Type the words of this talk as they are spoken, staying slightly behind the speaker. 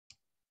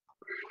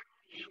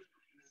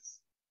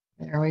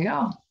There we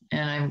go.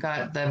 And I've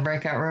got the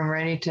breakout room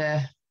ready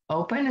to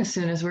open as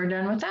soon as we're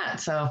done with that.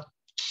 So,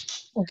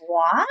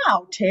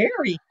 Wow,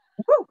 Terry.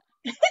 Woo.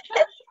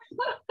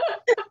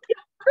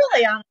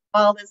 Really on the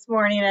ball this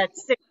morning at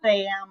 6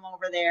 a.m.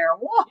 over there.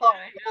 Whoa,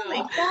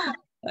 holy cow.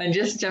 I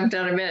just jumped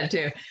out of bed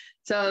too.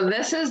 So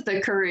this is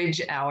the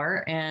courage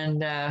hour,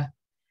 and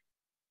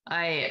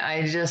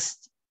I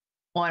just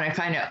want to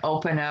kind of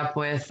open up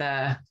with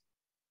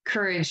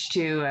courage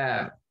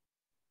to.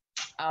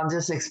 I'll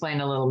just explain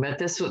a little bit.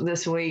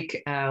 This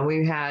week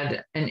we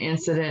had an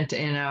incident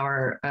in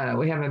our.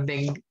 We have a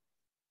big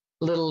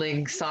little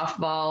league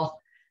softball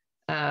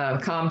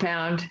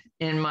compound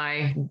in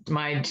my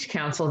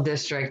council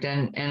district,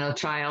 and a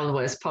child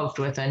was poked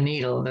with a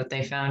needle that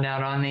they found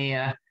out on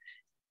the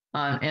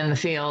in the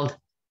field,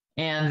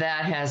 and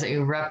that has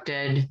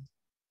erupted.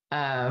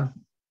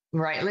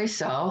 Rightly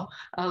so,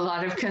 a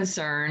lot of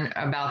concern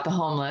about the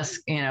homeless,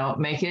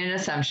 making an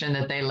assumption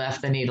that they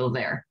left the needle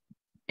there.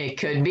 It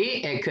could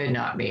be, it could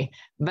not be,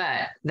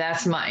 but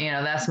that's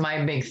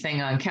my big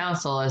thing on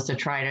council, is to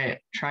try to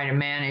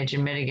manage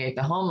and mitigate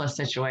the homeless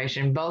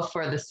situation, both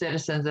for the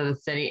citizens of the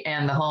city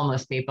and the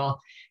homeless people.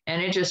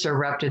 And it just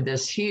erupted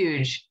this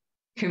huge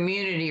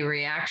community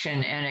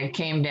reaction, and it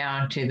came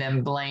down to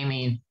them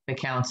blaming the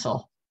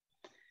council.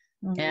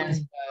 Mm-hmm. And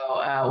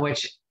so,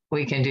 which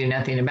we can do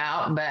nothing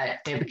about, but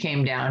it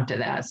came down to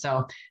that.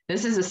 So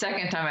this is the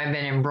second time I've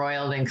been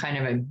embroiled in kind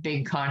of a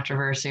big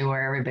controversy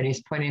where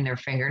everybody's pointing their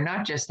finger,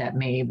 not just at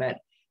me, but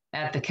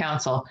at the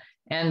council.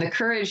 And the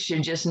courage to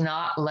just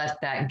not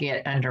let that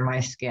get under my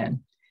skin,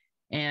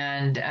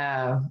 and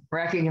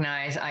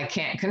recognize I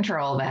can't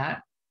control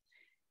that.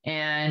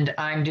 And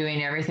I'm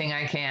doing everything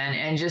I can.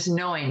 And just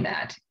knowing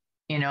that,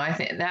 I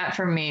think that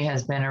for me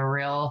has been a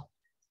real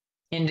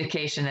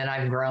indication that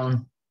I've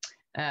grown.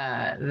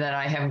 That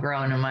I have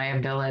grown in my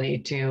ability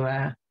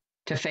to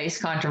face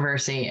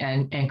controversy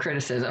and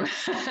criticism.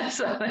 So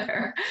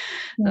I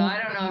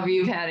don't know if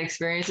you've had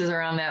experiences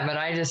around that, but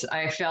I just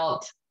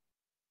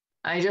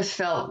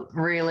felt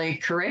really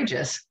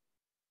courageous,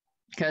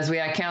 because we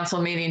had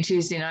council meeting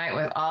Tuesday night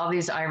with all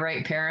these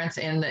irate parents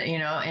in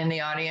the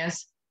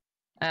audience.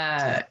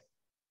 And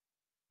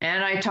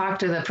I talked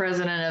to the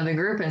president of the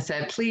group and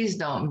said, please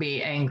don't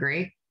be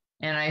angry.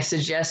 And I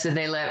suggested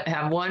they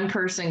have one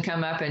person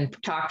come up and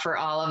talk for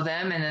all of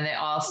them, and then they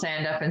all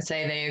stand up and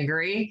say they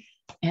agree.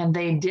 And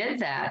they did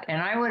that.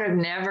 And I would have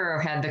never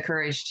had the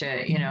courage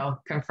to,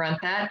 confront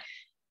that.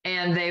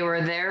 And they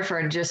were there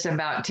for just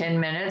about 10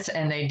 minutes,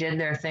 and they did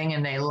their thing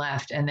and they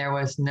left. And there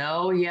was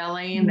no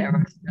yelling. There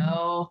was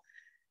no,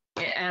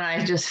 and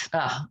I just,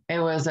 it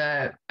was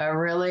a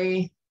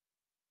really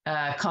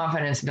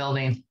confidence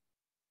building.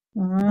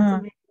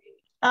 Wait.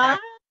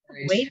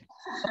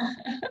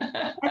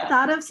 I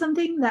thought of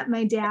something that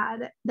my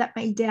dad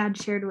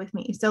shared with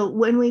me. So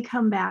when we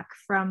come back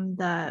from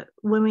the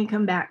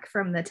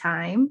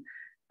time,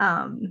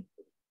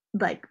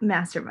 like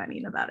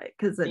masterminding about it,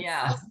 because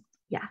yeah,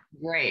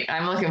 great.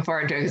 I'm looking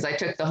forward to it, because I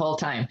took the whole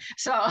time.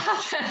 So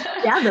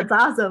yeah, that's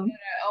awesome. I'm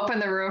gonna open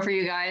the room for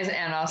you guys,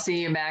 and I'll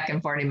see you back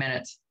in 40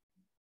 minutes.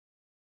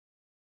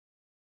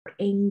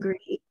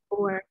 Angry,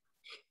 or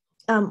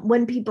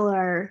when people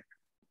are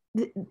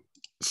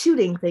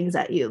shooting things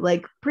at you,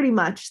 like pretty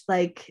much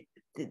like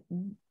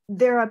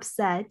they're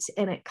upset,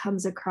 and it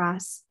comes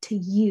across to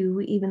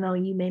you, even though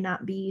you may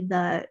not be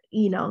the,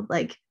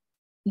 like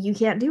you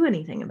can't do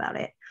anything about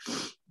it.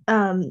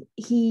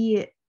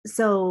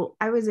 So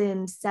I was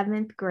in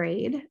 7th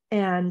grade,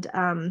 and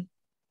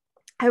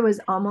I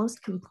was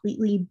almost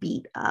completely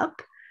beat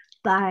up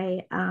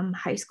by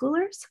high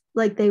schoolers.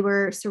 Like, they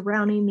were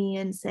surrounding me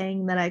and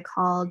saying that I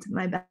called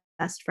my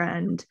best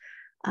friend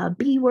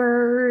B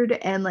word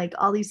and like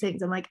all these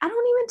things. I'm like, I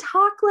don't even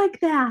talk like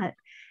that.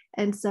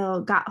 And so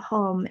got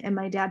home, and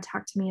my dad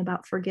talked to me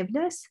about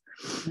forgiveness,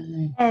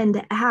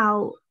 and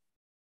how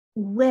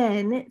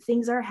when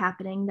things are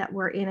happening that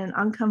we're in an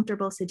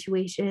uncomfortable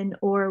situation,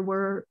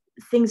 or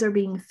things are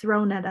being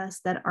thrown at us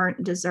that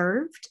aren't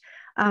deserved,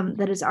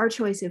 that is our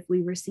choice if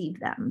we receive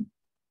them,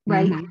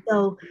 right? Mm-hmm.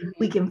 So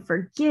we can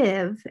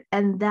forgive,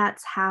 and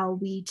that's how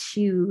we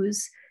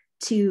choose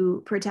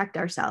to protect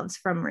ourselves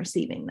from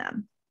receiving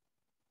them.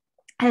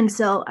 And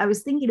so I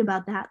was thinking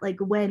about that, like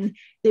when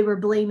they were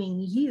blaming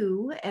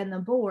you and the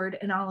board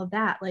and all of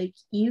that, like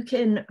you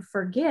can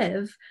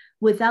forgive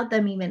without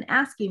them even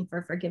asking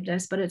for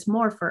forgiveness, but it's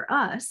more for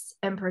us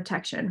and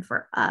protection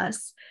for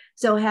us.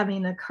 So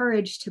having the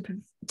courage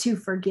to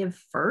forgive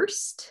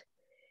first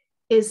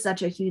is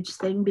such a huge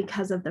thing,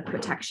 because of the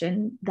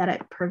protection that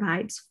it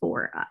provides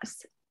for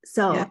us.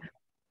 So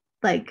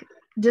like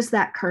just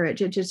that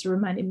courage, it just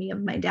reminded me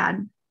of my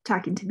dad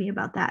talking to me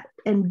about that,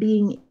 and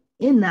being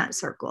in that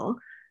circle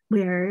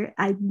where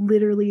I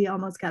literally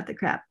almost got the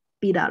crap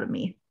beat out of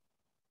me.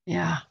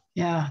 Yeah,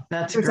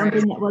 that's for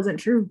something that wasn't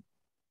true.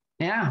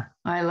 Yeah,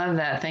 I love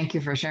that. Thank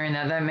you for sharing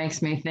that. That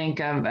makes me think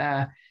of,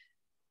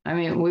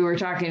 we were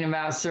talking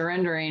about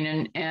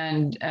surrendering,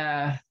 and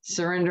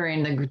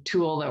surrendering. The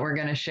tool that we're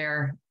going to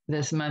share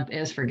this month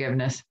is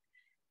forgiveness.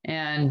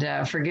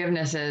 And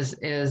forgiveness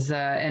is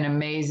an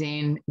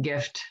amazing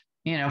gift,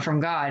 from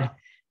God.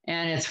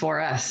 And it's for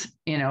us,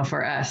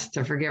 for us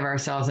to forgive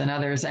ourselves and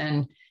others.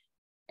 And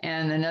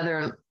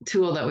another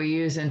tool that we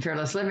use in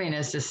fearless living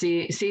is to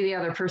see the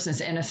other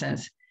person's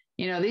innocence.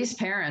 These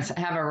parents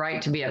have a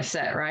right to be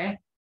upset, right?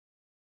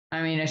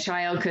 I mean, a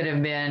child could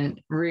have been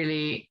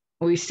really,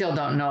 we still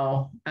don't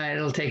know.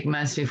 It'll take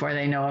months before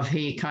they know if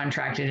he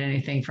contracted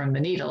anything from the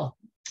needle,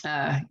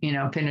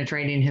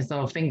 penetrating his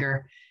little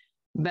finger.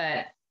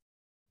 But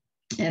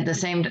at the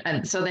same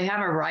time, so they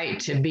have a right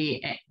to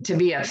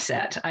be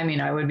upset. I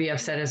mean, I would be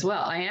upset as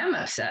well. I am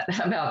upset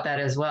about that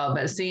as well.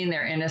 But seeing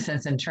their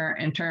innocence in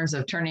terms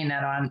of turning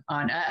that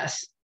on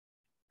us,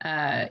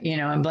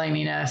 and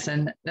blaming us,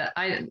 and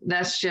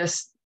that's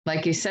just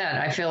like you said.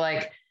 I feel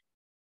like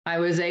I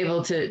was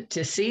able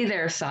to see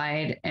their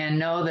side and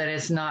know that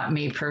it's not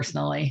me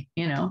personally,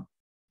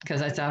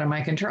 because it's out of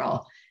my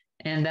control.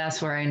 And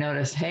that's where I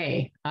noticed,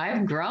 hey,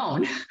 I've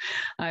grown.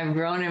 I've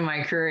grown in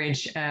my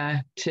courage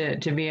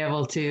to be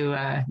able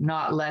to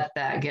not let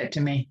that get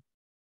to me.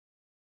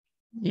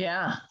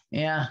 Yeah,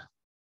 yeah.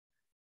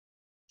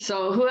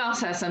 So who else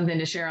has something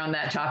to share on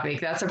that topic?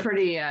 That's a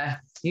pretty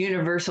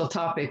universal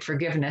topic,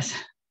 forgiveness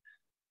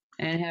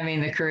and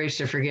having the courage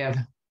to forgive.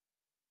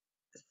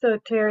 So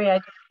Terry, I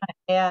just want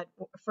to add,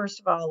 first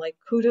of all, like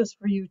kudos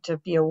for you to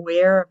be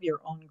aware of your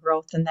own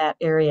growth in that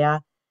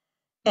area.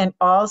 And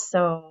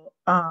also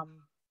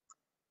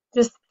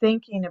just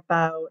thinking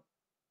about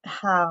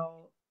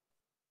how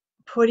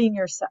putting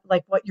yourself,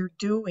 like what you're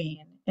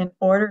doing in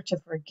order to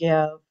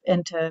forgive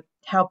and to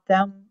help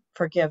them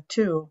forgive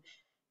too,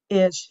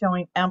 is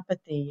showing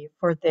empathy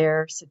for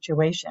their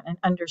situation and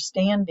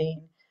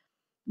understanding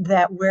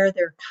that where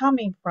they're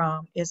coming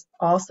from is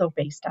also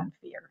based on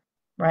fear,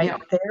 right? Yeah.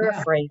 They're Yeah.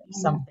 afraid of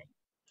something.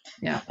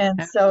 Yeah. And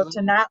Absolutely. so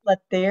to not let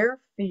their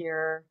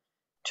fear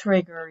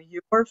trigger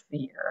your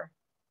fear,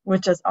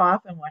 which is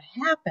often what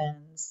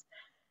happens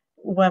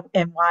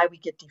and why we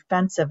get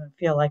defensive and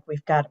feel like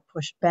we've got to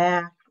push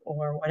back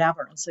or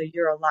whatever. And so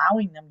you're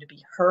allowing them to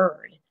be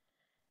heard.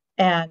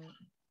 And,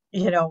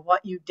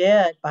 what you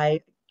did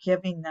by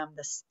giving them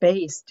the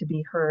space to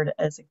be heard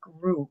as a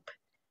group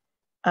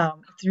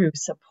through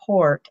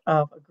support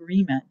of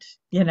agreement,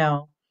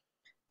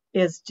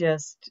 is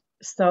just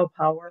so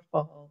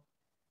powerful.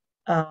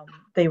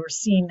 They were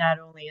seen not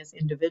only as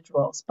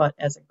individuals, but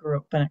as a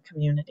group and a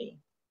community.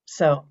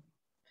 So,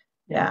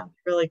 yeah,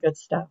 really good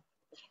stuff.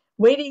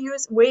 Way to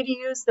use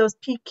those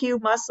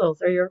PQ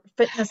muscles or your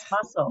fitness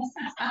muscles.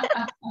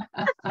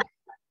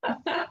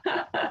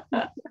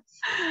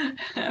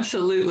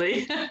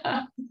 Absolutely.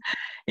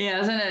 Yeah,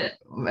 isn't it?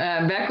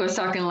 Beck was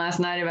talking last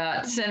night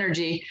about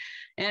synergy,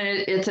 and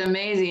it's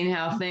amazing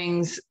how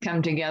things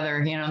come together,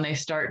 and they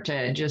start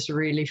to just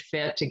really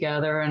fit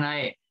together. And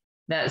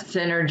that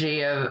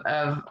synergy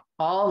of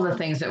all the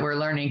things that we're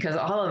learning, because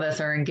all of us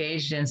are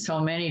engaged in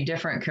so many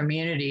different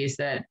communities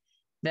that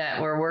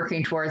we're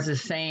working towards the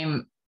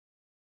same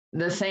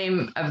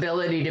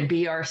ability to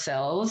be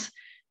ourselves,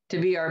 to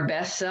be our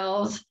best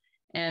selves,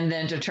 and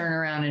then to turn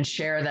around and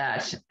share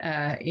that,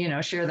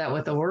 share that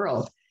with the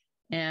world.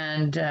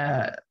 And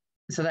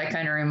so that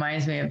kind of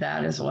reminds me of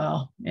that as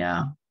well.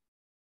 Yeah.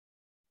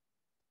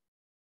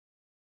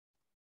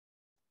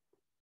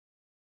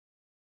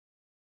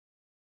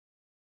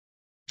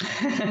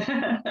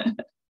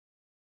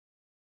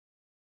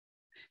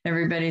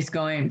 Everybody's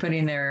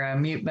putting their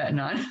mute button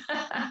on.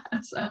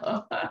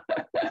 So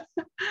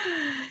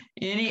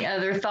any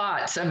other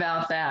thoughts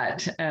about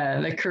that?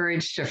 The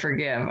courage to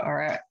forgive.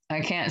 Or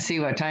I can't see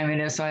what time it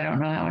is, so I don't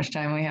know how much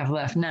time we have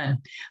left. None.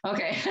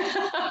 Okay.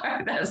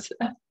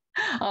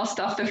 I'll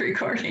stop the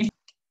recording.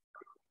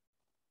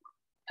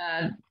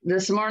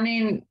 This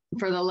morning,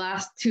 for the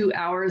last 2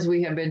 hours,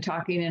 we have been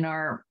talking in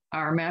our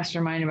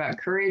mastermind about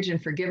courage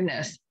and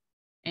forgiveness.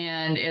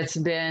 And it's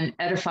been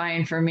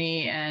edifying for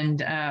me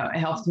and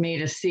helped me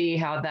to see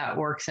how that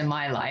works in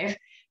my life.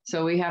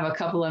 So we have a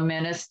couple of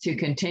minutes to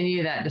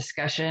continue that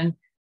discussion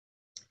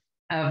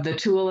of the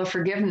tool of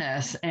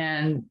forgiveness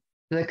and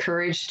the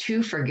courage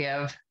to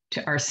forgive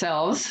to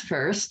ourselves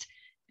first,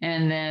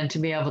 and then to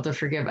be able to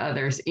forgive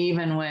others,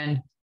 even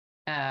when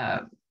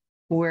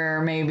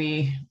we're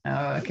maybe,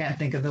 I can't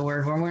think of the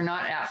word, when we're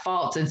not at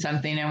fault in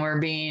something and we're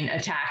being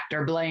attacked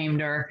or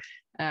blamed or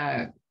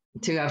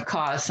to have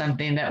caused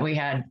something that we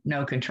had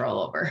no control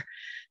over.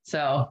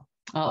 So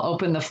I'll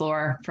open the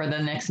floor for the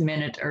next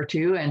minute or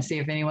two and see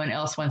if anyone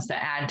else wants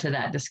to add to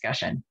that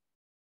discussion.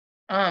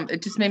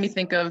 It just made me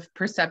think of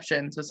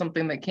perception. So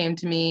something that came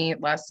to me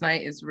last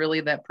night is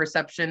really that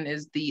perception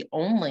is the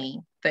only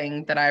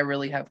thing that I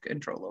really have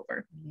control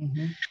over.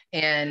 Mm-hmm.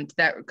 And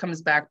that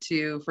comes back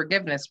to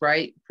forgiveness,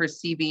 right?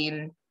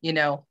 Perceiving,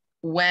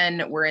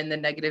 when we're in the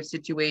negative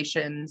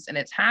situations and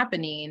it's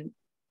happening,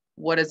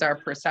 what is our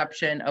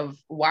perception of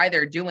why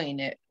they're doing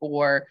it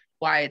or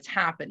why it's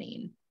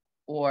happening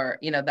or,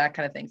 that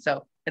kind of thing.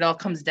 So it all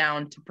comes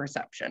down to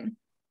perception.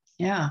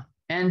 Yeah.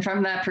 And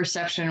from that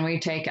perception, we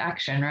take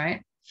action,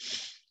 right?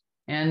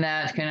 And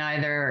that can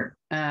either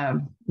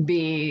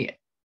be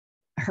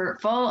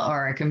hurtful,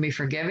 or it can be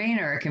forgiving,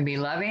 or it can be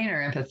loving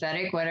or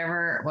empathetic,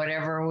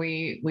 whatever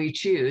we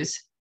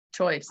choose.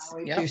 Choice. How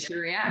we choose to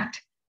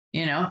react.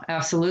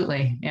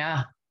 Absolutely.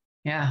 Yeah.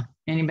 Yeah.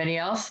 Anybody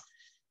else?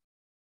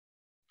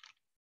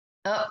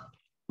 Oh,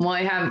 well,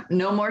 I have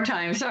no more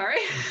time. Sorry.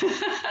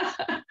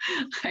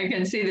 I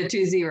can see the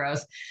 2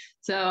 zeros.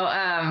 So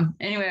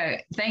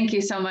anyway, thank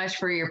you so much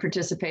for your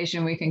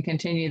participation. We can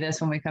continue this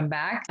when we come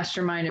back.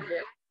 Mastermind a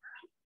bit.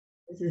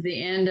 This is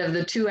the end of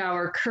the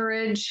 2-hour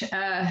courage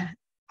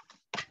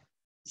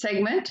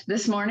segment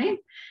this morning.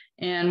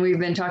 And we've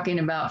been talking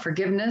about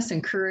forgiveness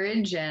and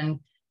courage, and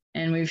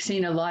we've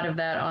seen a lot of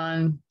that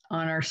on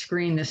our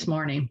screen this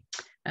morning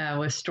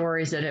with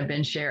stories that have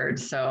been shared.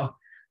 So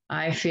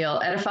I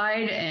feel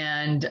edified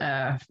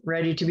and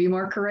ready to be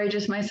more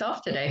courageous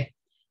myself today,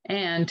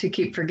 and to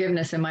keep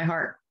forgiveness in my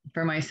heart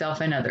for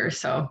myself and others.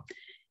 So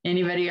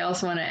anybody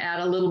else want to add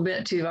a little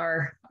bit to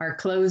our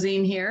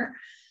closing here?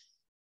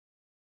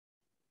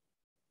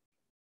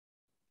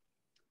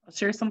 I'll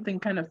share something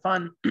kind of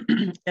fun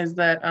is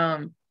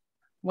that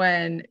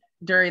when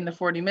during the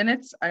 40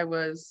 minutes, I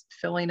was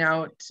filling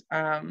out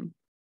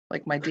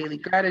like my daily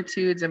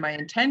gratitudes and my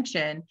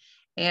intention.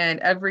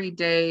 And every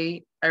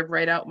day I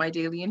write out my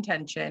daily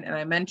intention. And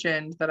I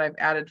mentioned that I've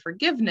added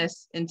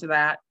forgiveness into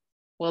that.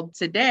 Well,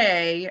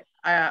 today,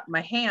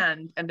 my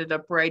hand ended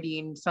up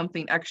writing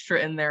something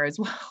extra in there as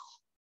well.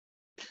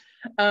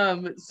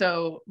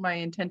 So my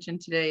intention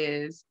today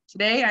is,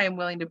 today I am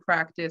willing to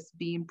practice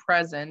being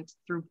present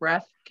through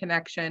breath,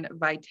 connection,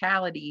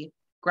 vitality,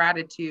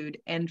 gratitude,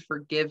 and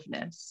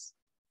forgiveness.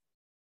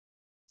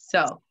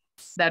 So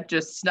that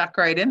just snuck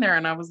right in there.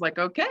 And I was like,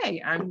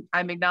 okay, I'm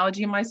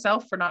acknowledging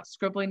myself for not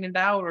scribbling it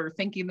out or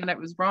thinking that it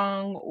was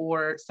wrong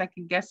or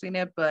second guessing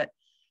it, but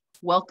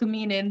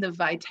welcoming in the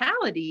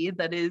vitality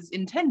that is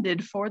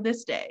intended for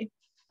this day.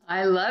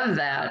 I love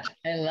that.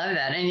 I love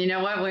that. And you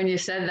know what? When you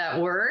said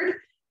that word,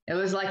 it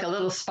was like a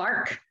little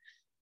spark.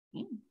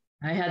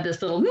 I had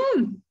this little,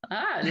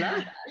 I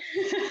love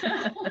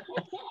that.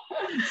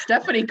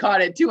 Stephanie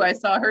caught it too. I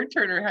saw her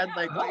turn her head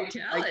like, oh, I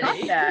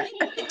caught that.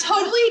 It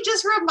totally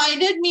just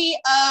reminded me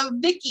of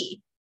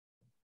Vicky.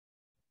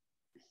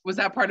 Was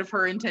that part of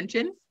her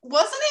intention?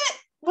 Wasn't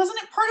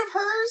it part of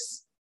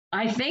hers?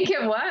 I think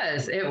it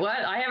was.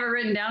 I have it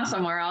written down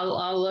somewhere.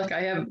 I'll look.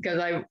 I have, because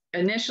I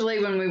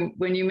initially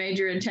when you made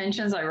your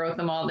intentions, I wrote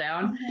them all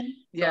down.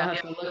 Mm-hmm. So I'll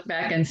have to look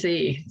back and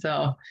see.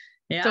 So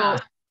yeah.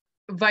 So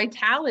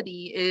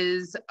vitality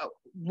is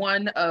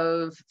one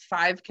of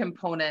 5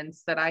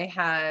 components that I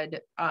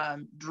had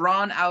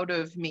drawn out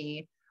of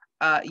me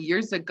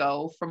years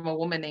ago from a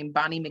woman named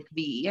Bonnie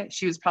McVie.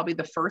 She was probably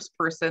the first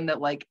person that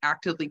like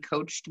actively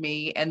coached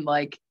me and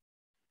like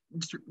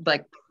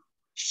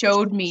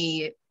showed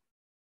me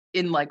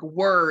in like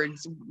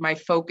words my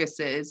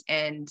focuses,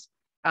 and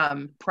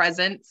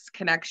presence,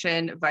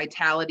 connection,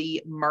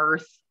 vitality,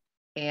 mirth,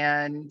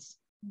 and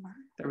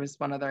there was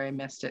one other I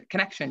missed it.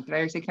 Connection. Did I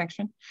ever say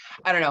connection?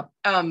 I don't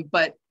know.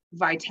 But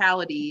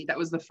vitality, that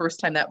was the first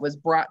time that was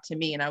brought to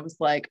me, and I was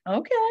like,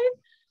 okay.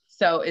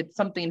 So it's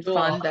something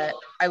fun that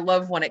I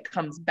love when it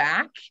comes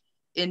back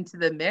into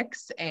the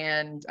mix,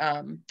 and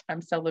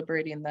I'm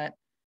celebrating that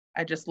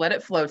I just let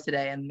it flow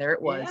today, and there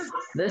it was. Yeah.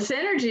 This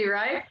energy,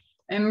 right?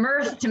 And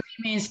mirth to me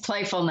means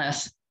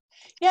playfulness.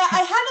 Yeah, I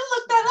had to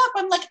look that up.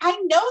 I'm like, I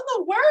know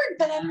the word,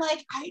 but I'm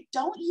like, I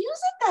don't use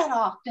it that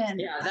often.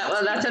 Yeah,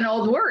 that's an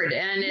old word,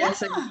 and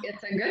it's a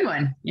good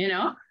one.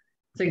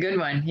 It's a good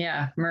one.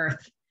 Yeah,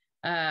 mirth.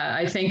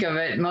 I think of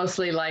it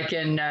mostly like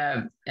in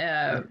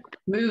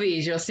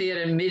movies. You'll see it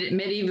in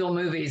medieval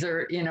movies,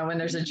 or when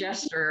there's a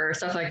jester or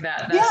stuff like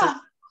that. That's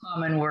a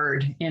common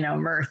word,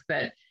 mirth.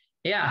 But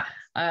yeah,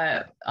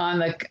 on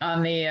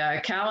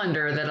the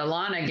calendar that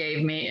Alana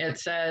gave me, it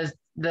says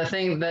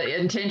the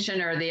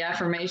intention or the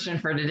affirmation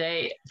for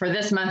today, for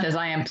this month, is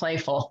I am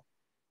playful.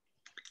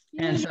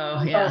 And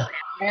so, yeah.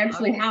 I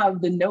actually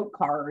have the note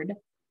card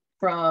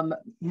from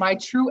my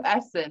true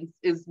essence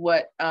is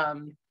what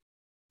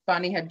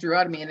Bonnie had drew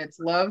out of me, and it's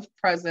love,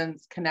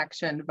 presence,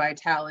 connection,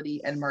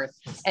 vitality, and mirth.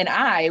 And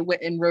I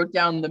went and wrote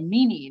down the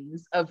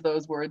meanings of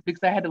those words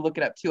because I had to look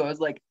it up too. I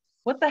was like,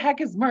 what the heck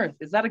is mirth?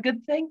 Is that a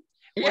good thing?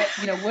 Yeah.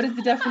 What is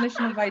the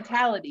definition of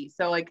vitality?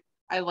 So like,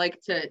 I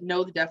like to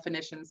know the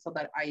definition so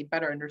that I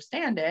better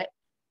understand it.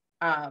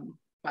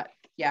 But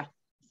yeah.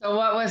 So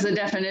what was the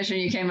definition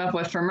you came up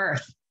with for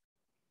mirth?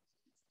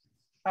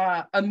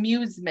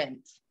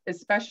 Amusement,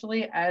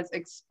 especially as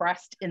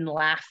expressed in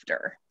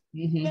laughter.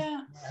 Mm-hmm.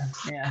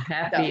 Yeah.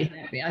 Happy.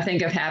 I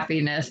think of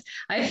happiness.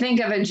 I think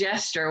of a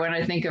jester when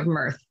I think of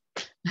mirth.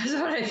 That's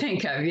what I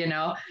think of,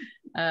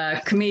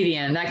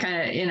 comedian, that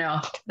kind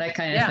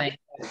of thing.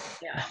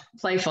 Yeah,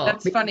 playful.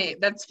 That's funny.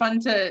 That's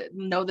fun to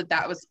know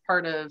that was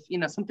part of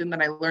something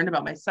that I learned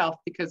about myself,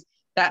 because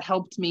that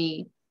helped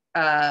me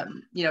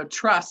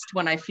trust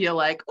when I feel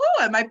like, oh,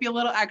 I might be a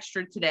little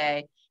extra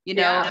today.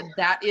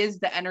 That is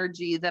the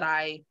energy that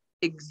I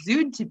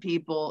exude to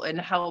people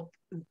and help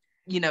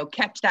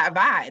catch that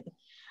vibe.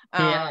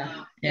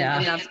 And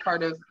that's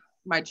part of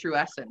my true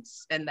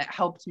essence, and that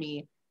helped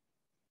me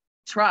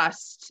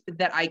trust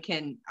that I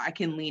can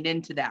lean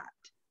into that.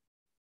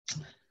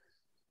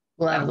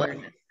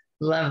 Lovely.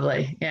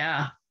 Lovely.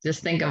 Yeah.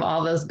 Just think of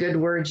all those good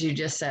words you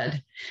just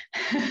said.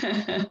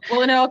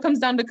 Well, and it all comes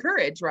down to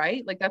courage,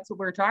 right? Like that's what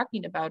we're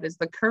talking about, is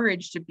the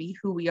courage to be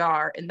who we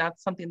are. And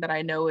that's something that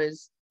I know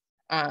is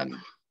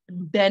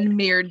been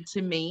mirrored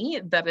to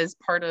me. That is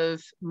part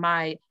of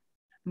my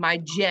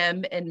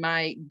gem and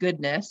my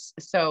goodness.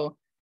 So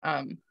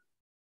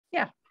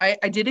yeah,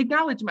 I did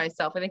acknowledge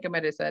myself. I think I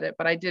might have said it,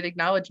 but I did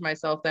acknowledge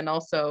myself. Then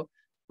also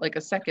like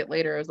a second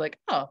later, I was like,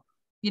 oh,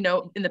 you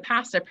know, in the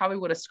past, I probably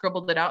would have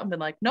scribbled it out and been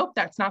like, nope,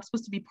 that's not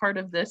supposed to be part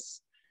of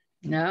this.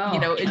 No, you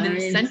know, in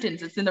the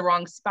sentence, it's in the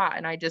wrong spot.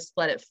 And I just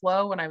let it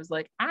flow. And I was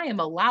like, I am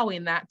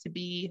allowing that to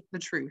be the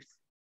truth.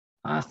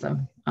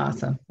 Awesome.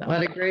 Awesome.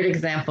 What a great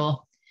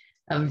example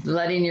of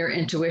letting your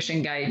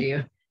intuition guide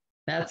you.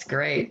 That's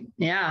great.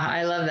 Yeah,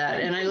 I love that.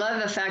 And I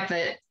love the fact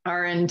that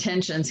our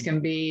intentions can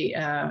be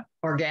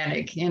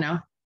organic, you know,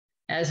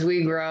 as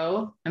we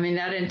grow. I mean,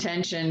 that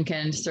intention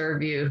can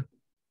serve you.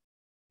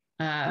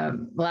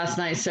 Last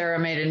night, Sarah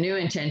made a new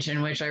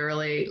intention, which I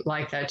really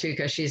like that too,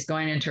 because she's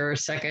going into her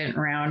second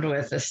round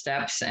with the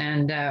steps.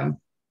 And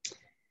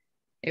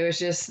it was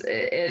just,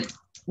 it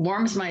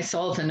warms my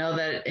soul to know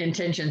that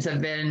intentions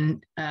have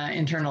been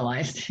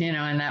internalized, you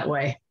know, in that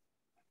way,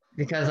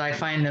 because I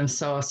find them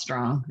so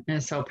strong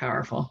and so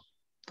powerful,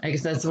 I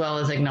guess, as well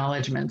as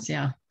acknowledgements.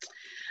 Yeah.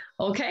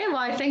 Okay, well,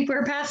 I think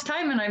we're past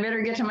time and I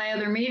better get to my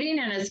other meeting,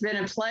 and it's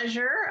been a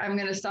pleasure. I'm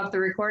going to stop the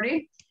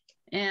recording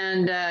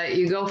and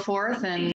you go forth and